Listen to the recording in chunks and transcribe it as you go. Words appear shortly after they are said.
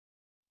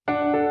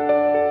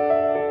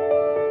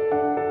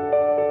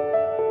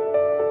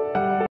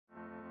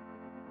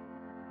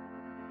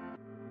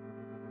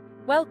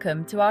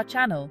Welcome to our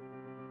channel.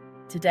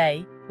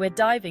 Today, we're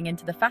diving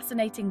into the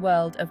fascinating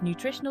world of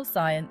nutritional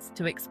science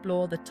to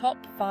explore the top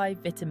 5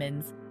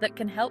 vitamins that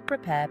can help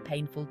repair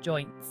painful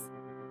joints.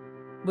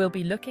 We'll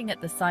be looking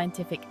at the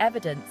scientific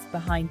evidence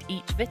behind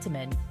each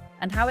vitamin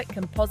and how it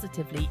can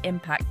positively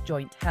impact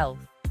joint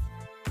health.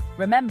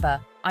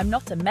 Remember, I'm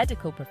not a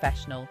medical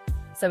professional,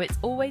 so it's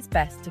always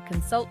best to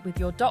consult with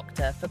your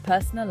doctor for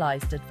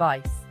personalized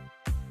advice.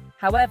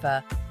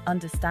 However,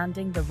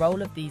 understanding the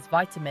role of these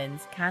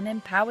vitamins can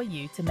empower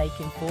you to make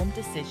informed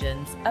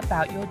decisions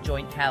about your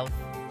joint health.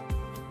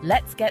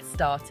 Let's get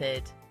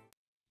started.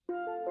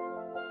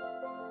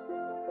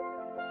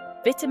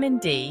 Vitamin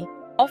D,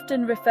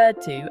 often referred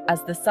to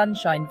as the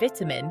sunshine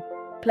vitamin,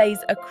 plays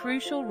a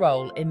crucial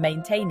role in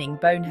maintaining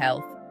bone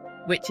health,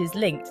 which is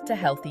linked to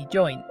healthy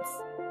joints.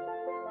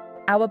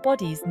 Our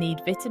bodies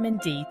need vitamin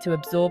D to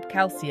absorb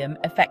calcium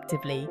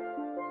effectively.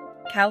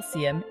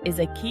 Calcium is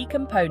a key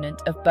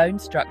component of bone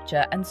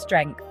structure and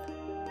strength.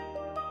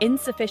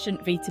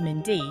 Insufficient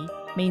vitamin D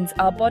means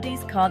our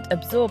bodies can't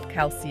absorb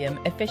calcium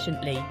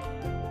efficiently.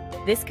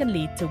 This can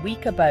lead to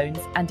weaker bones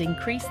and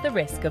increase the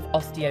risk of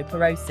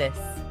osteoporosis.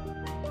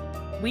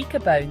 Weaker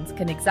bones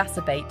can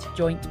exacerbate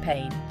joint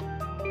pain.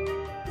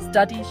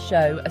 Studies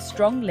show a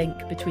strong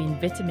link between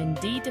vitamin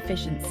D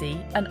deficiency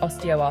and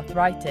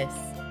osteoarthritis.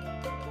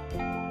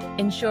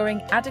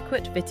 Ensuring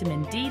adequate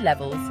vitamin D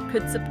levels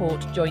could support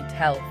joint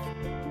health.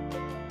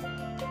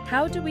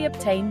 How do we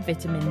obtain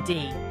vitamin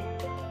D?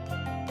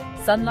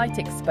 Sunlight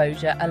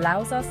exposure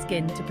allows our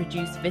skin to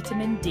produce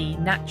vitamin D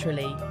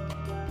naturally.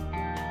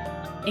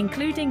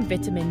 Including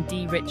vitamin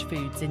D-rich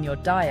foods in your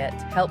diet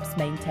helps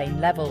maintain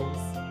levels.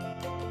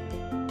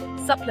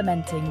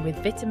 Supplementing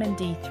with vitamin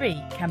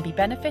D3 can be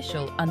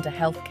beneficial under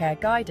healthcare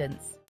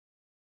guidance.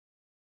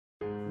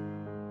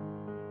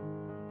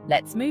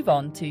 Let's move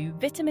on to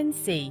vitamin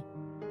C,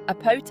 a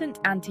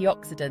potent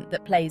antioxidant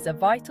that plays a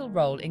vital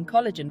role in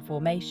collagen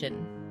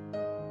formation.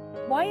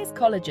 Why is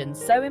collagen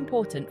so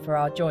important for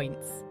our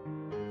joints?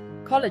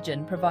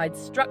 Collagen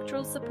provides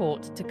structural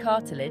support to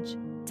cartilage,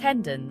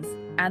 tendons,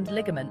 and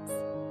ligaments.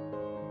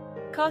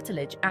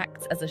 Cartilage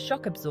acts as a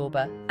shock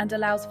absorber and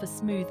allows for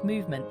smooth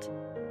movement.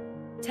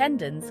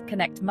 Tendons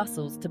connect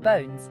muscles to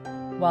bones,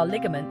 while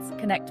ligaments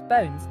connect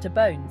bones to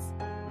bones.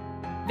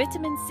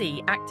 Vitamin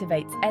C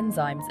activates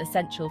enzymes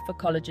essential for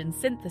collagen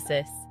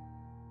synthesis.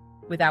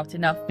 Without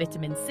enough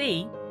vitamin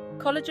C,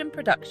 collagen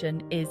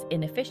production is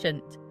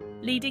inefficient,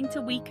 leading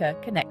to weaker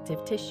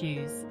connective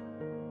tissues.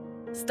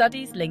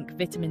 Studies link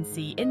vitamin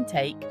C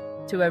intake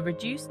to a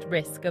reduced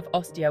risk of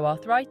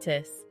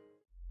osteoarthritis.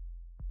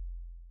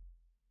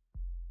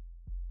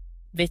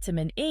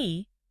 Vitamin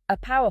E, a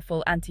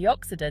powerful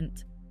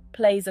antioxidant,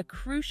 plays a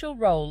crucial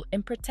role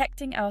in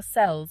protecting our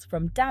cells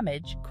from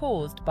damage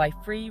caused by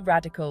free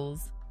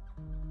radicals.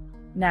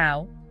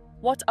 Now,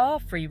 what are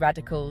free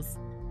radicals,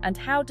 and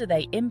how do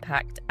they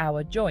impact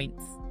our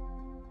joints?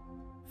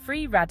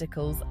 Free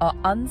radicals are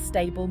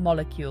unstable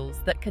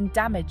molecules that can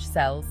damage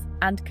cells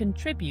and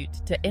contribute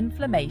to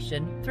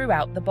inflammation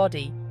throughout the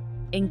body,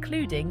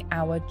 including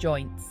our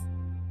joints.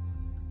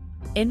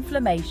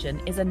 Inflammation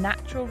is a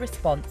natural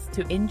response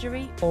to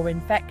injury or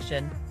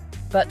infection,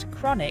 but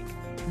chronic,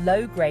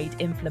 low-grade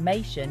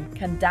inflammation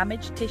can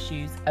damage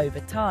tissues over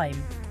time,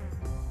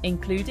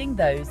 including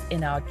those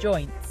in our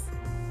joints.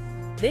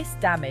 This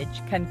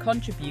damage can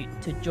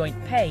contribute to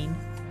joint pain,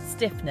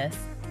 stiffness,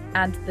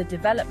 and the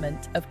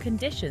development of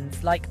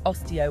conditions like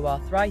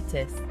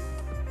osteoarthritis.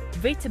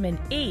 Vitamin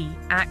E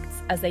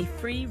acts as a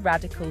free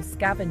radical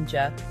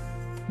scavenger,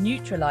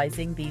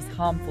 neutralizing these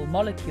harmful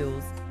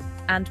molecules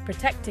and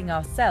protecting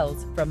our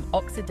cells from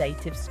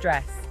oxidative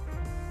stress.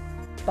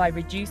 By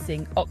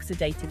reducing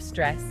oxidative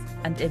stress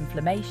and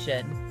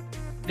inflammation,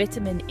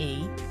 vitamin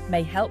E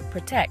may help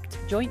protect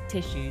joint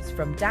tissues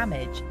from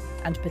damage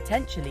and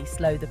potentially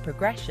slow the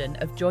progression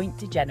of joint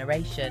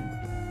degeneration.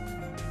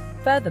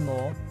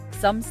 Furthermore,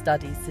 some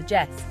studies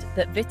suggest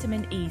that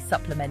vitamin E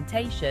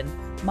supplementation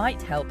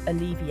might help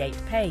alleviate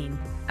pain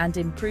and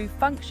improve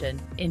function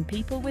in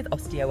people with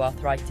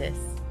osteoarthritis.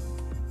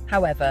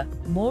 However,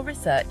 more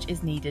research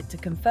is needed to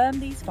confirm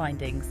these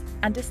findings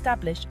and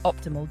establish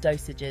optimal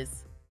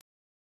dosages.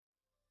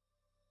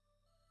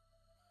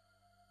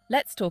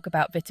 Let's talk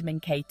about vitamin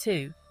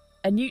K2,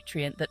 a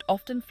nutrient that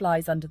often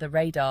flies under the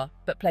radar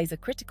but plays a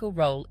critical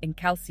role in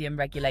calcium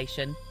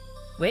regulation,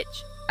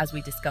 which, as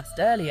we discussed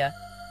earlier,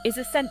 is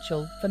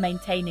essential for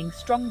maintaining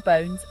strong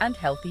bones and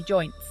healthy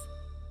joints.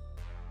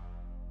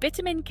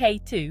 Vitamin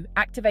K2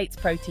 activates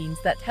proteins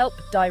that help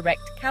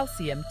direct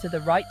calcium to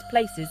the right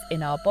places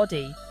in our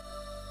body.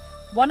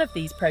 One of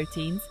these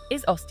proteins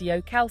is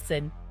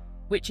osteocalcin,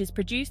 which is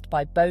produced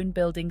by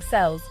bone-building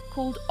cells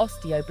called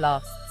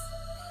osteoblasts.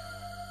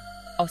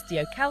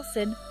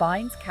 Osteocalcin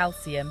binds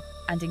calcium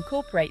and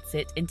incorporates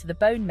it into the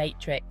bone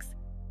matrix,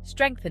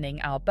 strengthening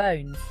our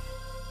bones.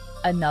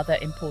 Another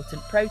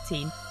important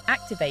protein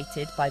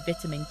activated by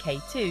vitamin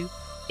K2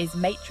 is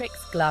matrix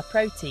Gla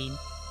protein,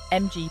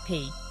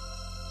 MGP.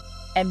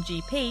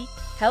 MGP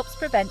helps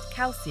prevent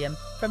calcium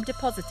from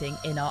depositing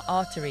in our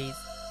arteries,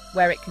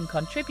 where it can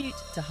contribute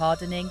to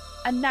hardening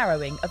and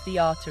narrowing of the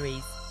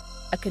arteries,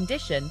 a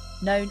condition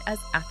known as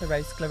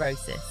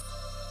atherosclerosis.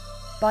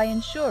 By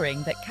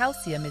ensuring that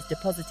calcium is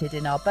deposited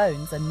in our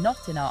bones and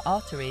not in our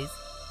arteries,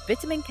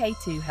 vitamin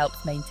K2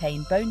 helps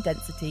maintain bone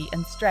density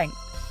and strength,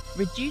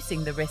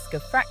 reducing the risk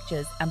of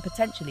fractures and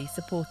potentially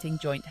supporting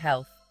joint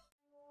health.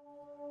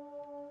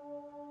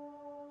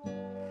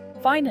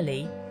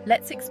 Finally,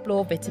 let's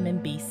explore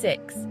vitamin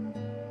B6,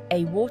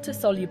 a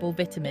water-soluble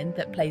vitamin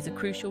that plays a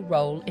crucial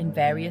role in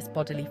various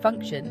bodily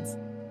functions,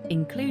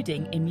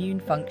 including immune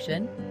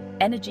function,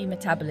 energy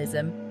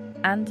metabolism,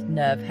 and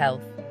nerve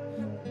health.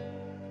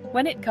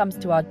 When it comes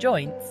to our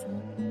joints,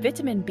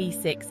 vitamin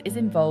B6 is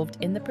involved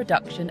in the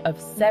production of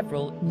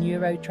several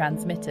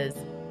neurotransmitters,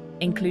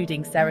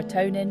 including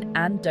serotonin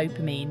and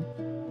dopamine,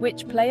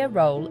 which play a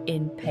role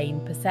in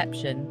pain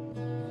perception.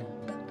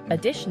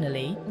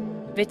 Additionally,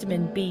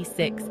 vitamin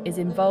B6 is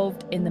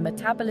involved in the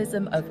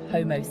metabolism of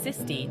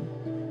homocysteine,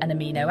 an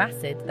amino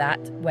acid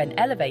that, when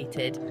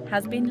elevated,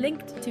 has been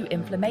linked to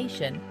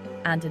inflammation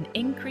and an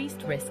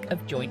increased risk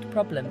of joint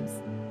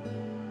problems.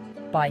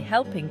 By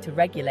helping to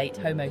regulate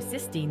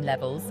homocysteine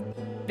levels,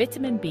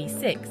 vitamin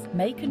B6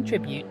 may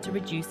contribute to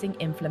reducing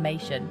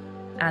inflammation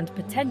and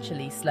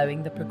potentially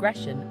slowing the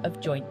progression of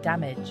joint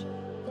damage.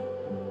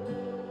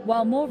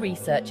 While more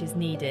research is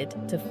needed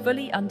to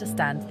fully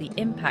understand the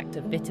impact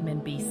of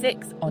vitamin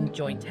B6 on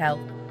joint health,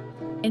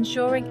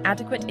 ensuring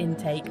adequate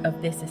intake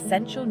of this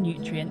essential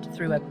nutrient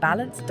through a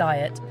balanced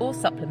diet or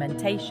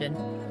supplementation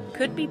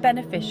could be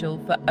beneficial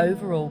for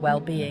overall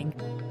well-being,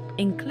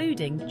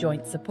 including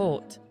joint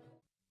support.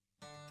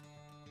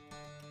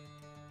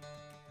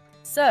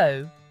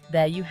 So,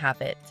 there you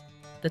have it,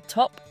 the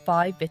top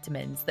 5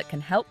 vitamins that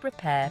can help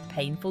repair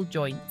painful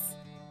joints.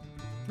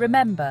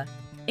 Remember,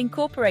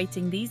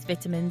 incorporating these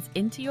vitamins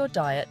into your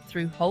diet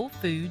through whole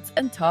foods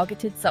and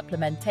targeted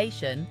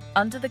supplementation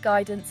under the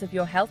guidance of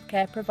your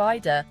healthcare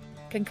provider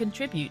can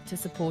contribute to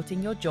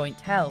supporting your joint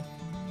health.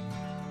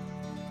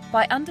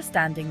 By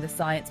understanding the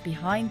science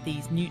behind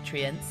these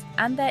nutrients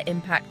and their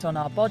impact on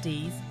our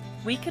bodies,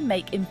 we can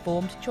make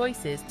informed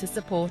choices to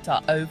support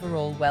our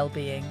overall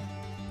well-being.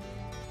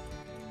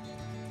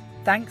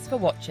 Thanks for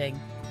watching.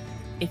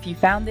 If you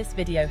found this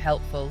video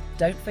helpful,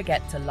 don't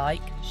forget to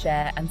like,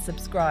 share and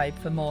subscribe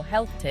for more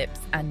health tips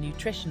and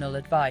nutritional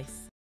advice.